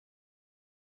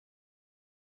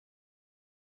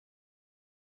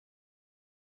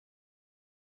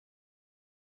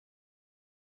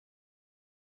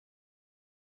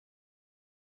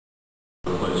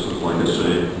like I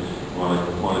say,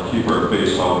 want to keep our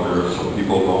face out there so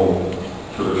people know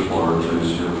traditional archery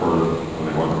is here for them when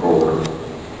they want to go over.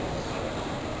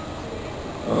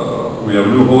 We have a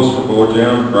new host for Bow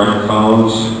Jam. Brian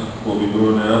Collins will be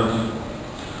doing that.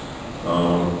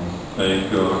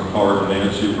 Thank Howard and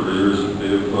Nancy for the years that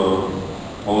they've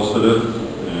hosted it,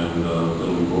 and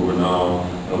it'll be moving now.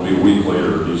 It'll be a week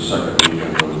later, the second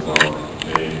weekend of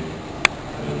May.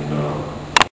 And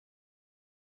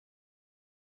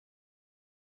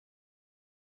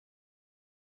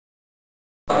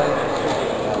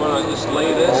want to just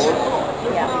lay this?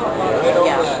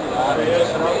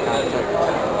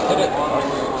 Hit it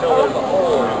until there's a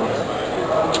hole.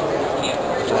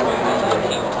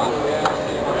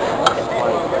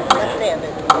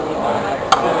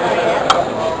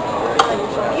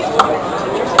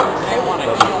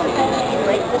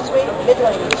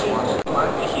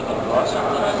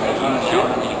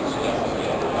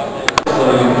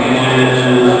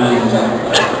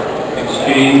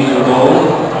 Exchange the bow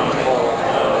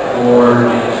for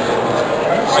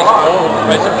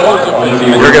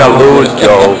you're gonna lose,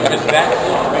 Joe.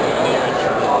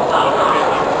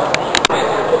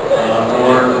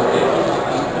 For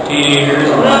teenagers,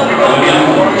 women,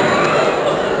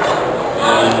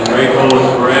 and great host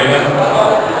Reagan.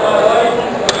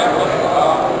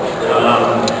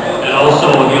 And also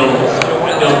he'll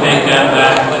take that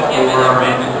back over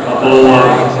a bowl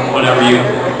of whatever you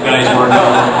guys work on.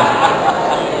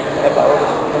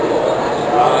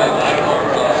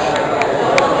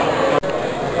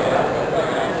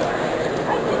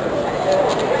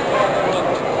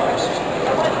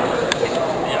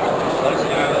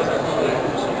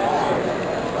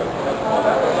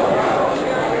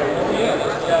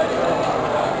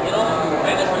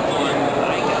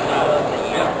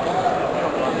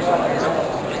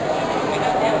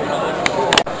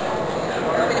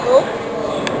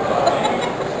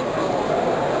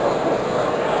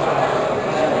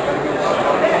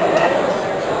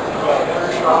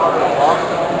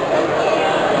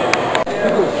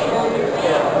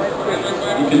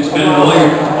 You can spend all your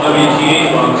WTA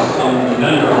bucks in the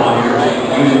vendor while you're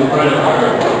using credit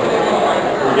card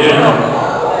for dinner.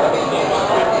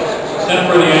 Except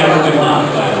for the African lunch,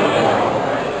 by the way.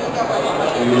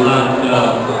 We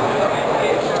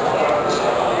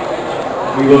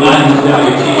will not use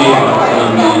WTA bucks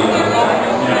on the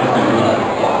African lunch.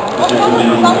 There's a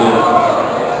minimum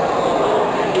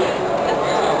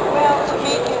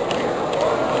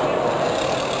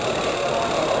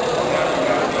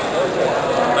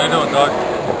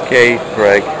Okay,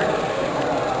 Greg.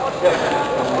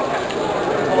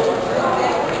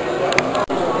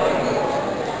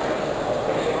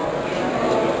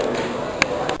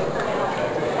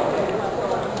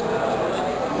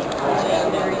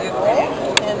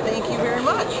 And thank you very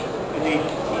much.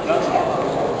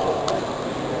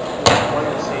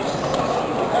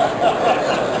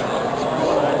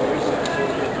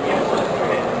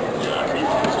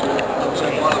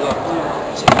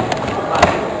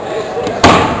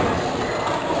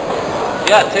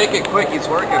 Yeah, take it quick, he's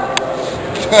working.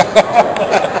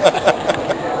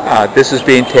 This is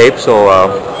being taped, so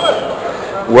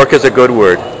work is a good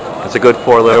word. It's a good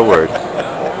four-letter word.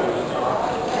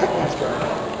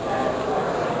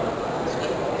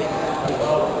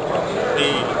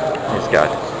 He's got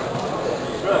it.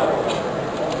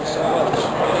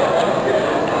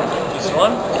 This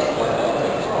one?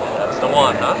 That's the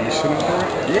one, huh?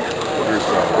 Yeah.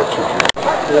 What's your dream?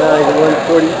 Yeah, I won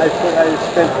 40. I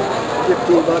spent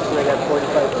 15 bucks and I got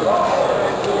 45 bucks.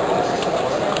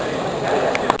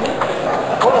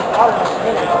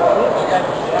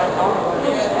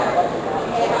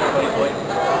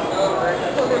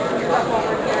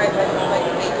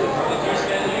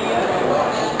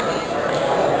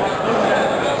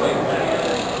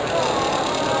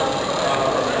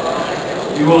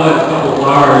 You will have a couple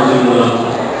flowers in the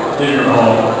dinner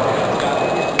hall.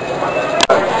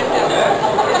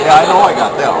 Yeah, I know I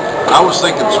got them. I was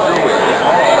thinking screw it.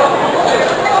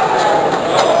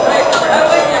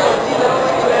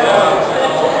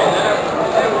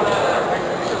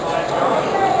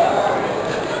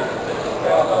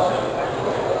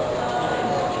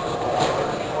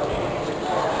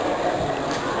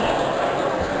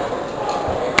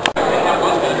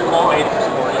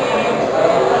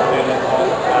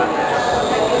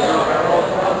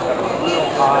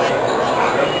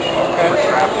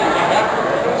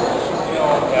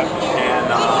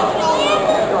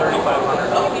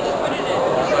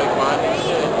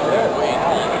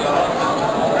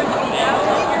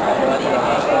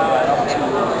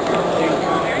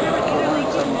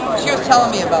 She was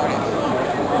telling me about it.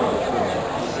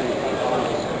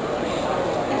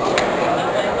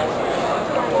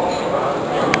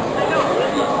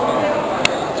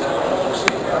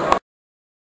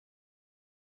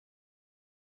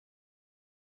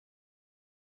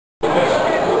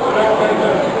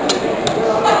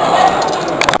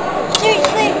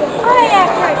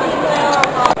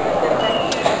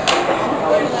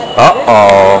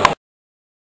 Uh-oh.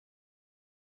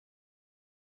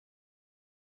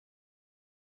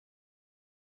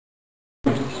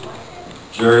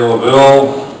 Jerry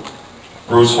LaVille,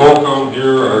 Bruce Holcomb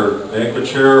here, our banquet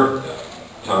chair,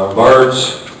 Tom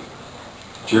Bartz,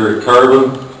 Jerry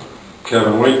Carbon,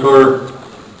 Kevin Winkler,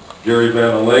 Gary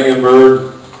Van Langenberg.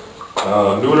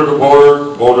 New to the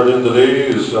board, voted in today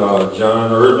is John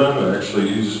Erdman. Actually,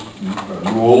 he's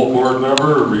a new old board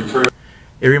member, retired.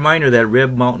 A reminder that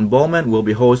Rib Mountain Bowman will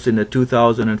be hosting the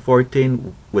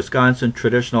 2014 Wisconsin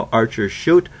Traditional Archer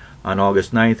Shoot on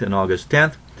August 9th and August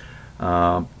 10th.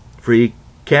 Free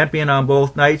camping on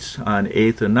both nights on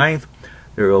 8th and 9th.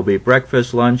 There will be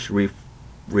breakfast, lunch,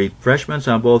 refreshments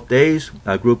on both days,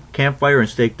 a group campfire and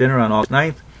steak dinner on August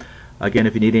 9th. Again,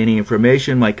 if you need any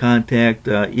information, my contact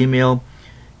email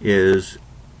is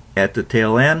at the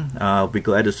tail end. I'll be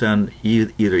glad to send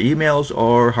either emails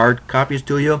or hard copies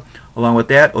to you. Along with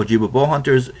that, Ojibwa Bow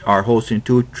Hunters are hosting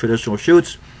 2 traditional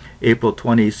shoots, April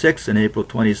 26th and April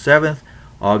 27th,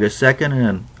 August 2nd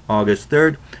and August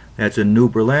 3rd. That's in New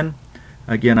Berlin.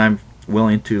 Again, I'm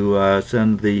willing to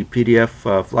send the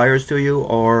PDF flyers to you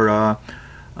or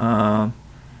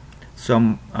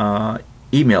some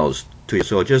emails to you.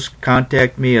 So just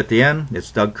contact me at the end.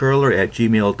 It's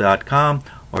dougcurler@gmail.com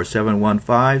or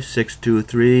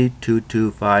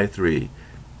 715-623-2253.